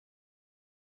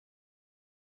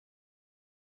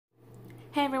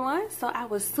Hey everyone, so I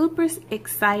was super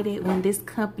excited when this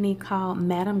company called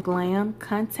Madam Glam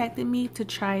contacted me to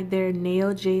try their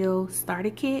nail gel starter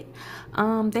kit.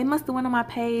 They must have went on my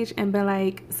page and been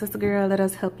like, sister girl, let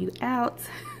us help you out,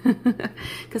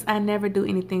 because I never do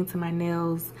anything to my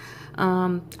nails.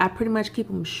 I pretty much keep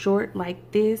them short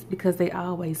like this because they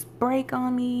always break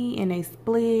on me and they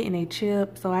split and they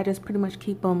chip, so I just pretty much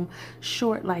keep them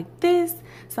short like this.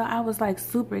 So I was like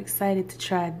super excited to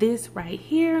try this right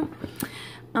here.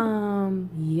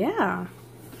 Yeah,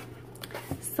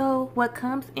 so what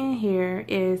comes in here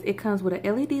is it comes with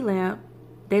an LED lamp.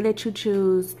 They let you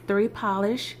choose 3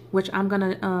 polish, which I'm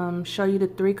gonna show you the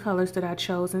 3 colors that I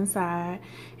chose inside.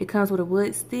 It comes with a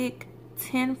wood stick,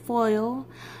 tin foil,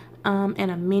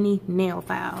 and a mini nail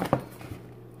file.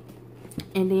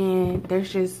 And then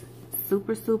there's just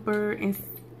super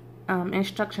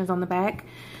instructions on the back.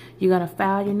 You're gonna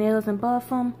file your nails and buff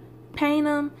them, paint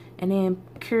them, and then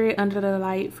cure it under the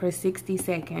light for 60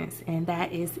 seconds, and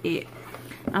that is it.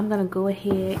 I'm gonna go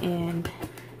ahead and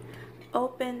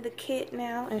open the kit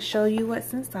now and show you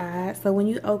what's inside. So when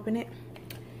you open it,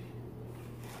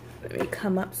 let me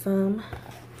come up some.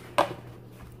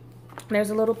 There's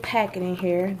a little packet in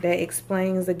here that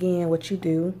explains again what you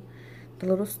do. The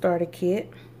little starter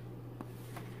kit.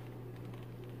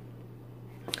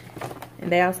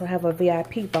 And they also have a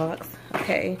VIP box.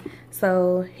 Okay,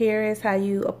 so here is how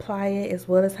you apply it as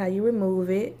well as how you remove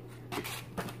it.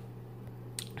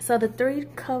 So the 3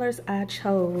 colors I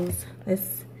chose,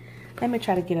 let me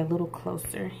try to get a little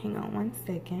closer. Hang on one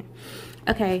second.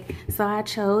 Okay, so I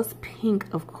chose pink,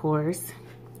 of course.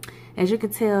 As you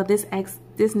can tell, this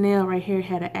nail right here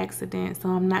had an accident, so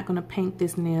I'm not going to paint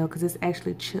this nail because it's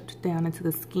actually chipped down into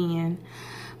the skin.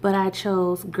 But I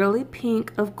chose girly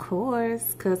pink, of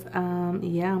course, because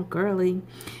yeah, I'm girly.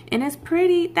 And it's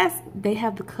pretty. They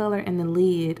have the color and the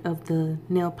lid of the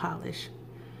nail polish.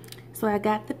 So I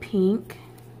got the pink.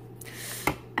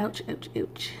 Ouch, ouch,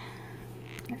 ouch.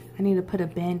 I need to put a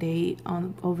band-aid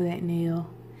on over that nail.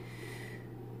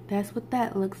 That's what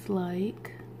that looks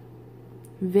like.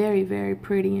 Very, very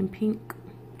pretty in pink.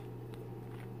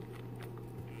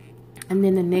 And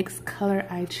then the next color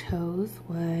I chose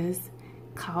was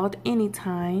called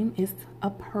Anytime. It's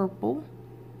a purple.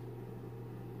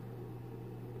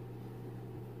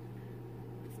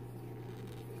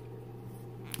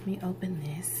 Let me open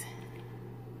this.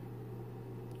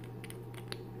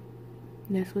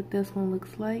 That's what this one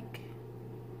looks like.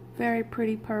 Very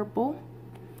pretty purple.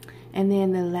 And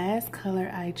then the last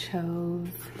color I chose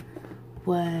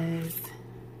was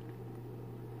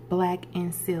black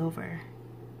and silver.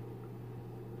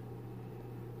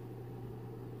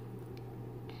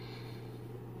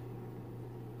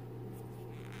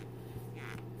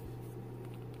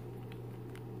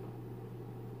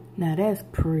 Now that's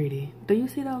pretty. Do you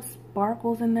see those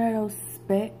sparkles in there, those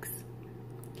specks?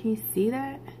 Can you see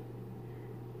that?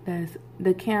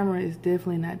 The camera is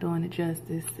definitely not doing it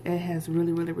justice. It has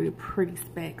really pretty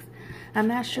specks. I'm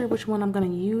not sure which one I'm gonna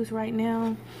use right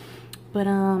now, but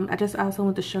I just also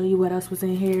want to show you what else was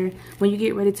in here. When you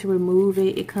get ready to remove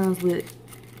it, it comes with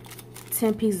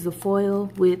 10 pieces of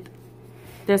foil with,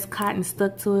 there's cotton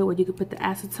stuck to it where you can put the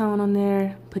acetone on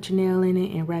there, put your nail in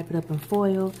it, and wrap it up in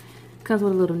foil. Comes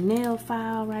with a little nail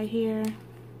file right here.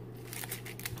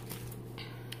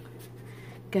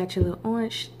 Got your little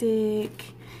orange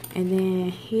stick. And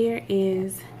then here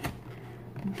is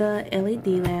the LED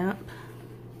lamp.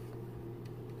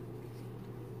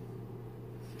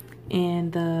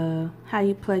 And how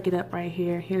you plug it up right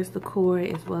here. Here's the cord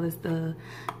as well as the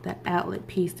outlet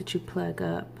piece that you plug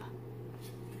up.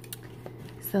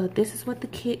 So this is what the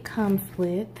kit comes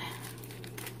with.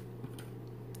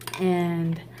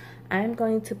 And I'm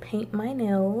going to paint my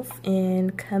nails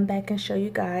and come back and show you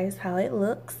guys how it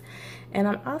looks. And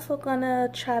I'm also gonna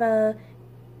try to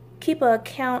keep an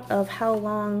account of how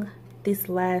long this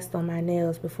lasts on my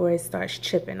nails before it starts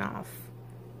chipping off.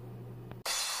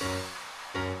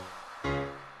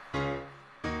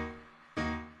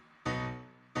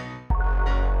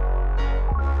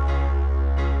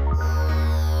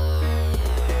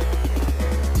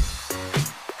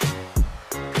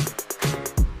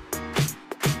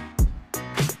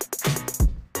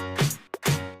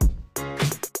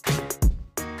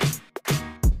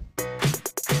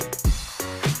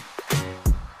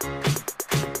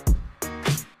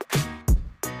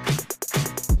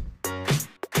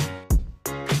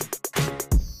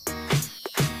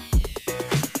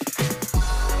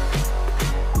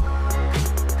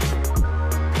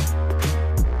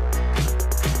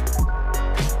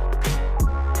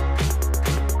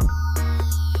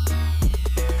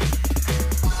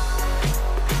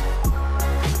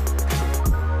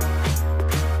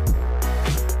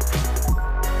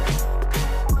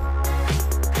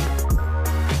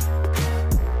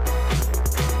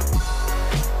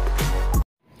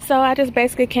 I just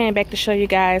basically came back to show you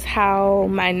guys how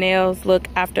my nails look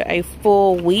after a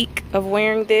full week of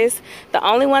wearing this. The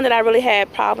only one that I really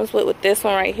had problems with this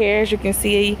one right here, as you can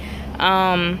see,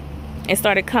 it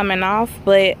started coming off,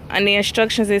 but on the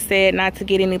instructions it said not to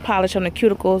get any polish on the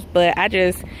cuticles, but I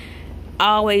just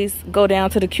always go down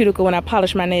to the cuticle when I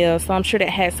polish my nails, so I'm sure that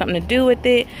had something to do with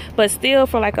it. But still,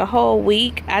 for like a whole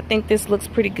week, I think this looks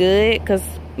pretty good, because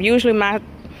usually my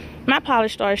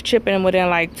polish starts chipping within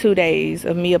like 2 days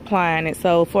of me applying it.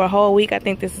 So for a whole week, I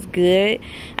think this is good.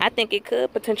 I think it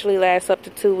could potentially last up to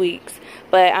 2 weeks,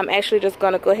 but I'm actually just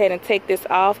going to go ahead and take this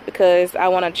off because I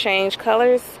want to change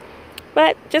colors.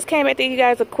 But just came back to give you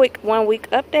guys a quick 1 week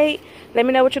update. Let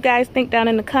me know what you guys think down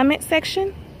in the comment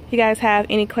section. If you guys have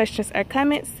any questions or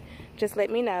comments, just let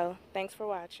me know. Thanks for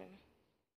watching.